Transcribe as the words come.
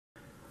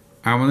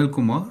I'm Anil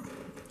Kumar,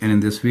 and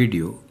in this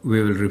video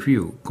we will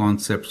review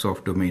concepts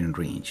of domain and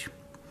range.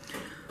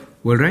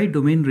 We'll write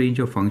domain range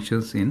of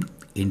functions in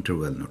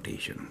interval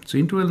notation. So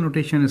interval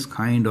notation is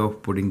kind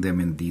of putting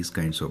them in these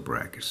kinds of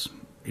brackets.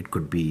 It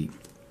could be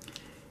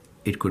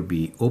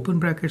open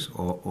brackets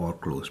or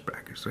closed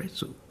brackets, right?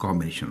 So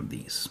combination of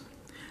these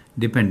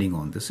depending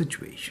on the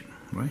situation,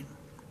 right?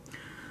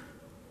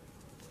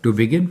 To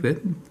begin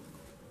with,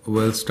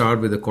 we'll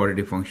start with the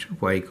quadratic function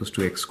y equals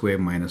to x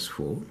squared minus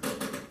 4,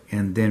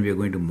 and then we're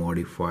going to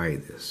modify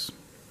this.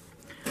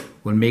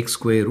 We'll make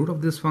square root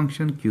of this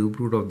function, cube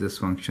root of this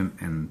function,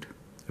 and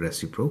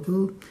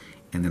reciprocal,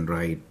 and then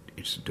write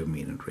its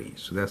domain and range.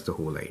 So that's the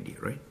whole idea,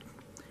 right?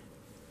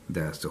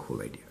 That's the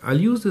whole idea.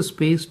 I'll use this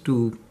space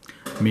to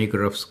make a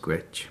rough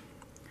sketch,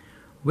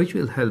 which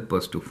will help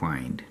us to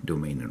find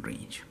domain and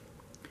range.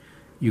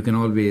 You can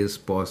always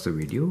pause the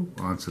video,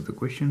 answer the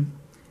question,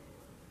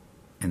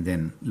 and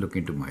then look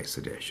into my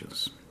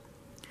suggestions.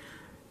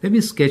 Let me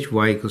sketch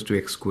y equals to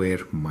x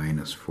squared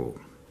minus 4.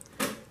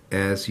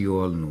 As you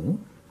all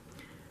know,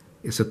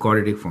 it's a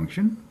quadratic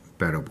function,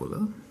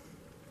 parabola,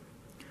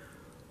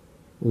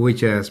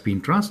 which has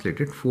been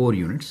translated 4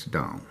 units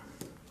down.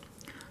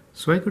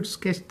 So I could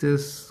sketch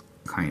this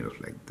kind of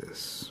like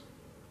this.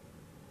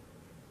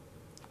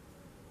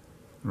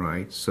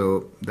 Right,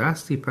 so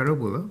that's the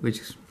parabola,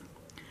 which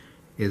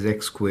is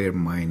x squared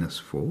minus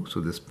 4.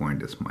 So this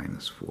point is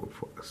minus 4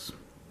 for us.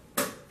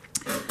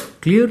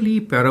 Clearly,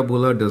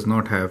 parabola does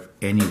not have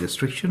any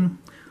restriction.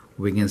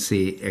 We can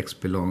say x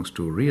belongs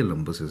to real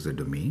numbers as the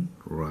domain,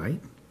 right?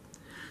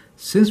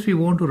 Since we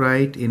want to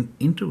write in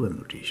interval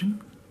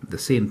notation, the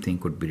same thing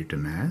could be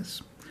written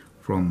as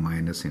from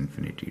minus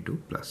infinity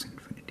to plus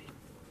infinity.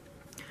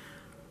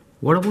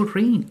 What about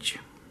range?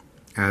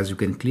 As you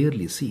can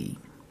clearly see,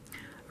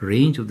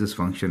 range of this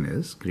function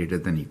is greater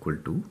than or equal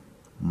to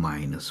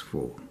minus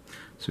 4.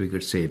 So we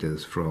could say it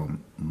is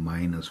from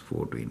minus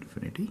 4 to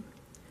infinity.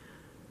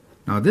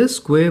 Now this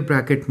square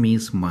bracket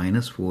means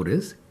minus 4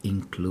 is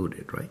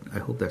included, right? I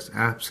hope that's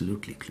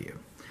absolutely clear.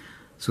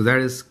 So that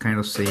is kind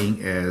of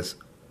saying as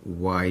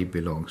y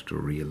belongs to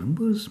real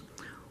numbers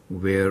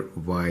where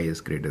y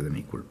is greater than or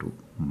equal to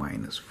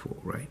minus 4,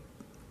 right?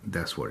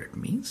 That's what it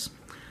means.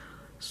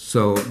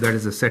 So that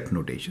is a set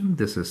notation.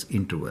 This is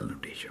interval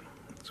notation.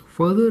 So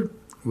further,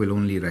 we'll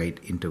only write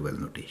interval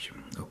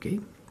notation,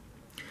 okay?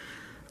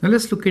 Now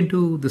let's look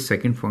into the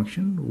second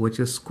function, which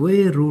is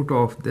square root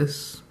of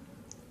this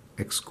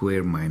x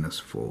squared minus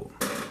 4.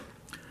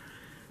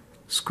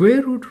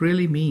 Square root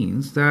really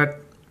means that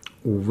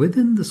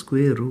within the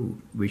square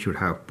root we should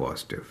have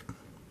positive,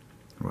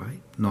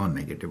 right?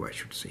 Non-negative, I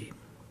should say.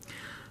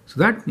 So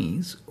that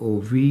means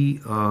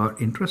we are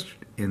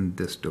interested in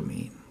this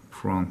domain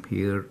from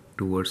here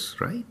towards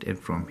right and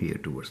from here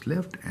towards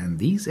left, and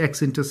these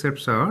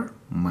x-intercepts are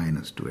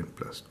minus 2 and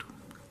plus 2,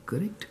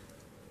 correct?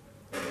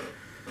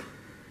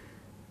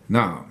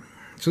 Now,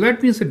 so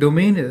that means the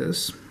domain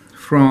is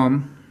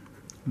from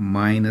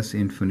minus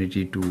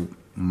infinity to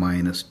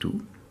minus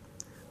 2.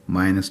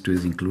 Minus 2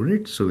 is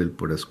included, so we'll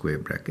put a square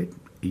bracket.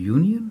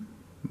 Union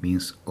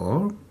means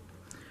or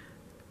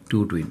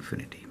 2 to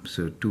infinity.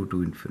 So 2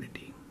 to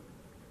infinity.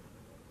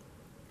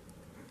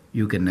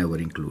 You can never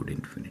include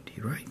infinity,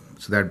 right?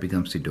 So that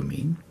becomes the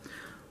domain.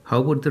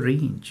 How about the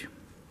range?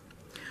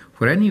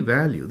 For any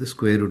value, the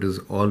square root is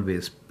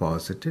always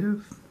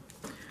positive.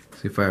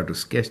 So if I have to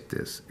sketch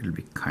this, it'll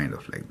be kind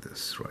of like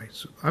this, right?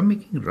 So I'm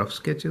making rough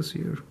sketches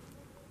here.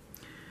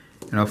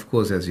 And of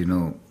course, as you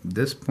know,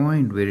 this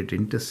point where it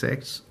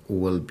intersects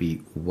will be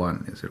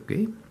 1, is it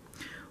okay?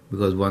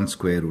 Because 1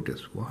 square root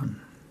is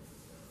 1.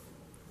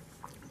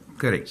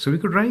 Correct. So we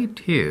could write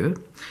here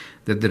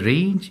that the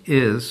range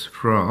is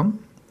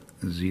from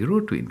 0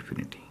 to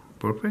infinity.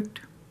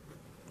 Perfect?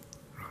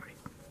 Right.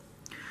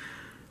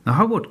 Now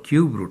how about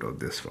cube root of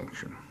this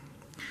function?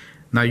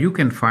 Now you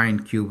can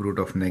find cube root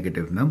of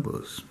negative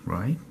numbers,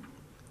 right?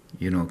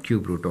 You know,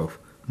 cube root of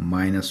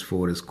minus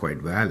 4 is quite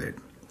valid.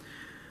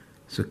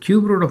 So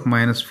cube root of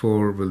minus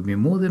 4 will be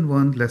more than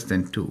 1, less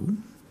than 2.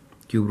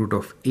 Cube root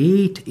of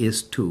 8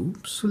 is 2.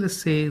 So let's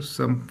say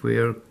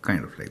somewhere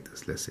kind of like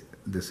this. Let's say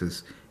this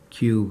is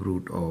cube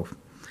root of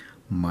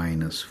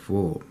minus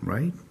 4,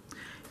 right?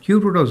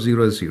 Cube root of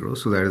 0 is 0,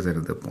 so that is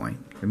another point.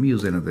 Let me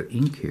use another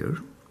ink here.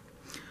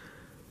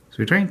 So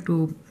we're trying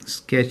to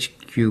sketch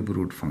cube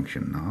root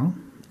function now,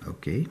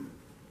 okay?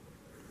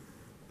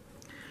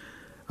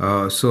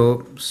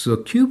 So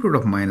cube root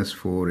of minus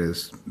 4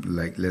 is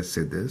like, let's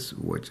say this,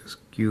 which is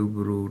cube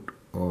root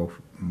of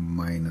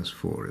minus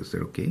 4. Is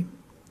that okay?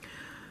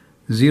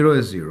 0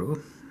 is 0.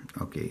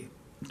 Okay.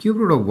 Cube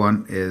root of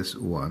 1 is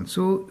 1.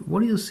 So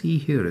what you see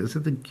here is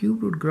that the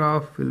cube root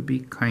graph will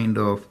be kind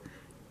of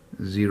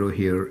 0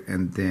 here,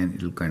 and then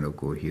it'll kind of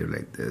go here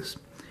like this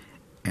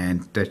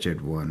and touch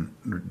at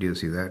 1. Do you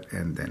see that?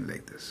 And then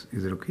like this.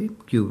 Is it okay?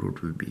 Cube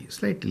root will be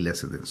slightly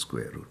lesser than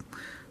square root.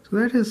 So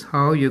that is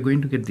how you're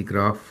going to get the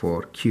graph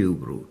for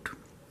cube root.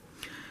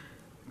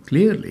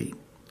 Clearly,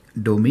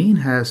 domain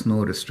has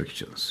no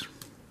restrictions,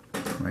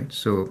 right?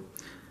 So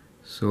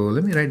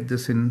let me write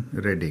this in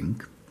red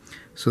ink.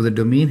 So the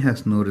domain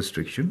has no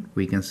restriction.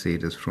 We can say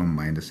it is from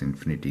minus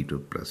infinity to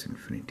plus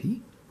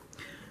infinity.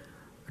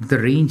 The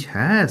range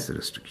has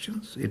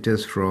restrictions. It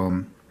is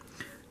from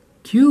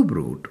cube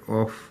root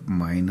of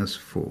minus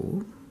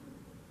 4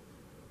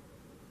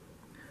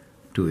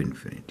 to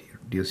infinity.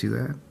 Do you see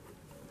that?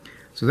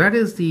 So that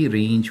is the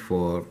range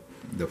for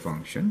the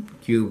function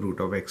cube root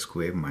of x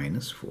squared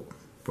minus 4.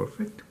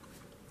 Perfect.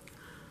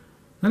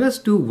 Now let's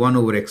do 1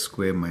 over x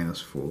squared minus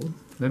 4.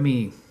 Let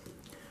me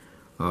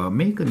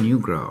make a new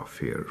graph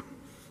here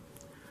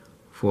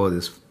for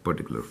this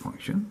particular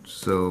function.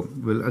 So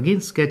we'll again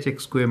sketch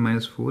x squared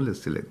minus 4.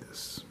 Let's select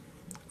this.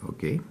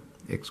 Okay,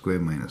 x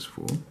squared minus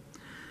 4.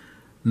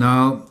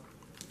 Now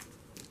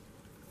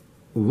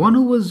 1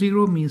 over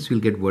 0 means we'll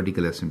get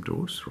vertical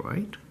asymptotes,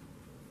 right?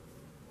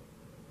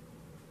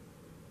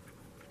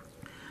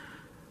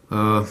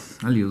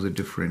 I'll use a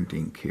different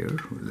ink here.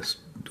 Let's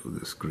do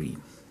this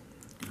green.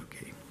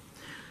 Okay.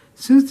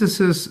 Since this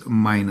is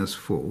minus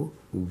 4,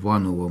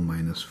 1 over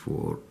minus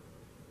 4,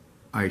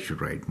 I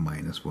should write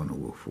minus 1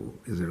 over 4.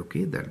 Is it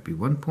okay? That'll be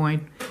 1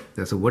 point.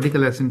 That's a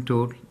vertical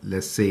asymptote.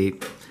 Let's say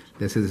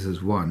this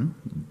is 1,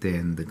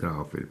 then the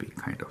graph will be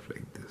kind of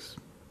like this.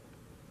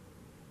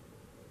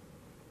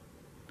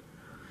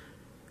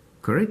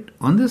 Correct?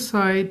 On this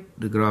side,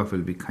 the graph will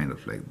be kind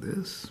of like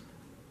this.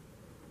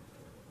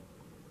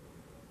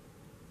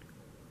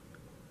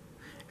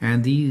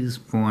 And these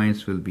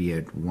points will be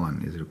at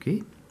 1. Is it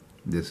okay?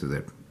 This is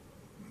at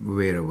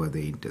wherever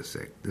they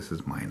intersect. This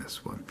is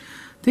minus 1.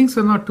 Things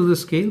are not to the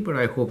scale, but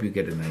I hope you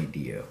get an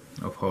idea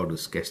of how to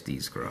sketch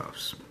these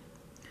graphs.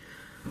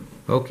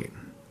 Okay.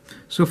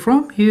 So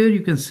from here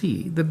you can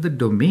see that the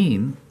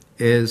domain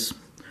is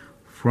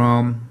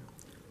from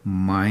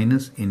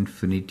minus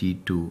infinity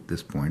to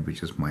this point,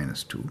 which is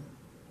minus 2.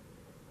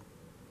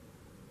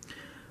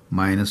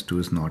 Minus 2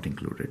 is not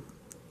included.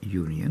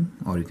 Union,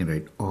 or you can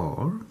write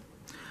or,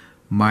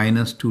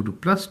 minus 2 to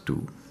plus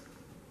 2,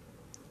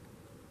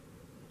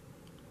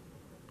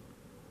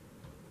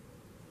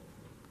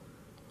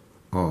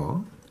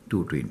 or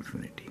 2 to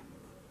infinity.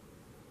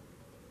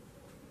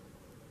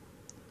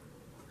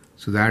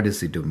 So that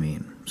is the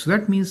domain. So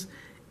that means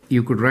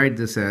you could write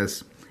this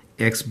as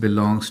x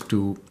belongs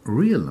to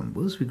real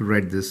numbers. We could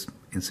write this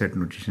in set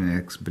notation,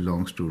 x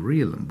belongs to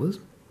real numbers,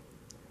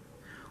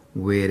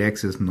 where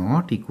x is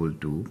not equal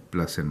to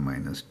plus and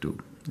minus 2.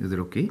 Is it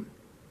okay?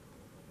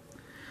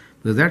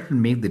 Because that will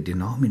make the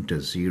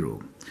denominator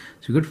 0.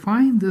 So you could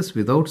find this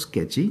without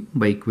sketching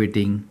by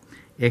equating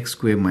x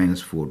squared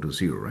minus 4 to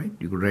 0, right?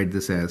 You could write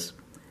this as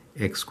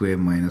x squared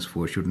minus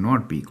 4 should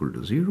not be equal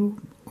to 0,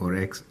 or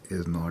x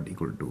is not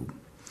equal to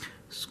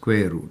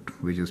square root,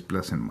 which is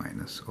plus and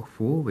minus, of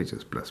 4, which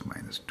is plus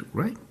minus 2,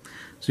 right?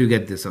 So you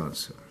get this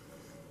answer.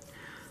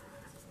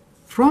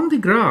 From the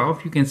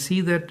graph, you can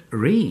see that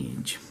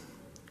range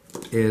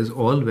is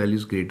all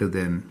values greater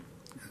than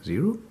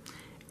 0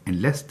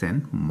 and less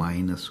than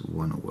minus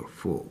 1 over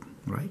 4,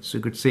 right? So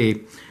you could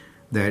say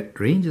that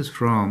range is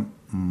from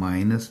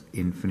minus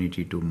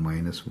infinity to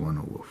minus 1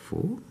 over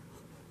 4,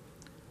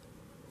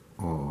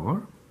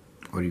 or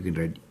you can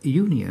write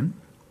union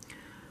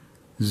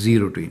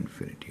 0 to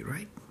infinity,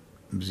 right?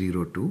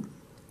 0 to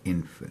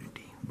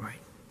infinity,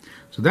 right?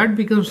 So that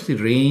becomes the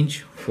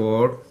range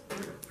for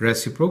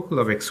reciprocal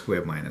of x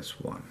squared minus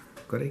 1,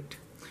 correct?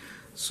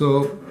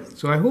 So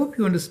I hope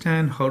you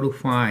understand how to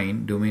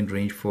find domain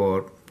range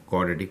for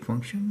quadratic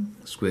function,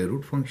 square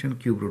root function,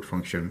 cube root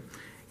function,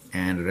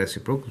 and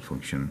reciprocal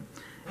function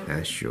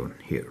as shown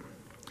here.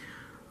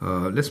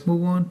 Let's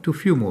move on to a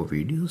few more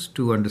videos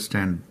to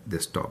understand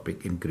this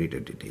topic in greater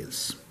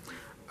details.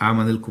 I'm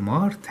Anil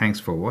Kumar. Thanks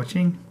for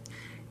watching.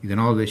 You can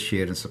always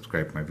share and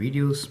subscribe my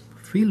videos.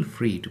 Feel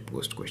free to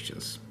post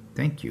questions.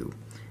 Thank you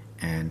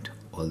and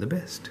all the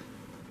best.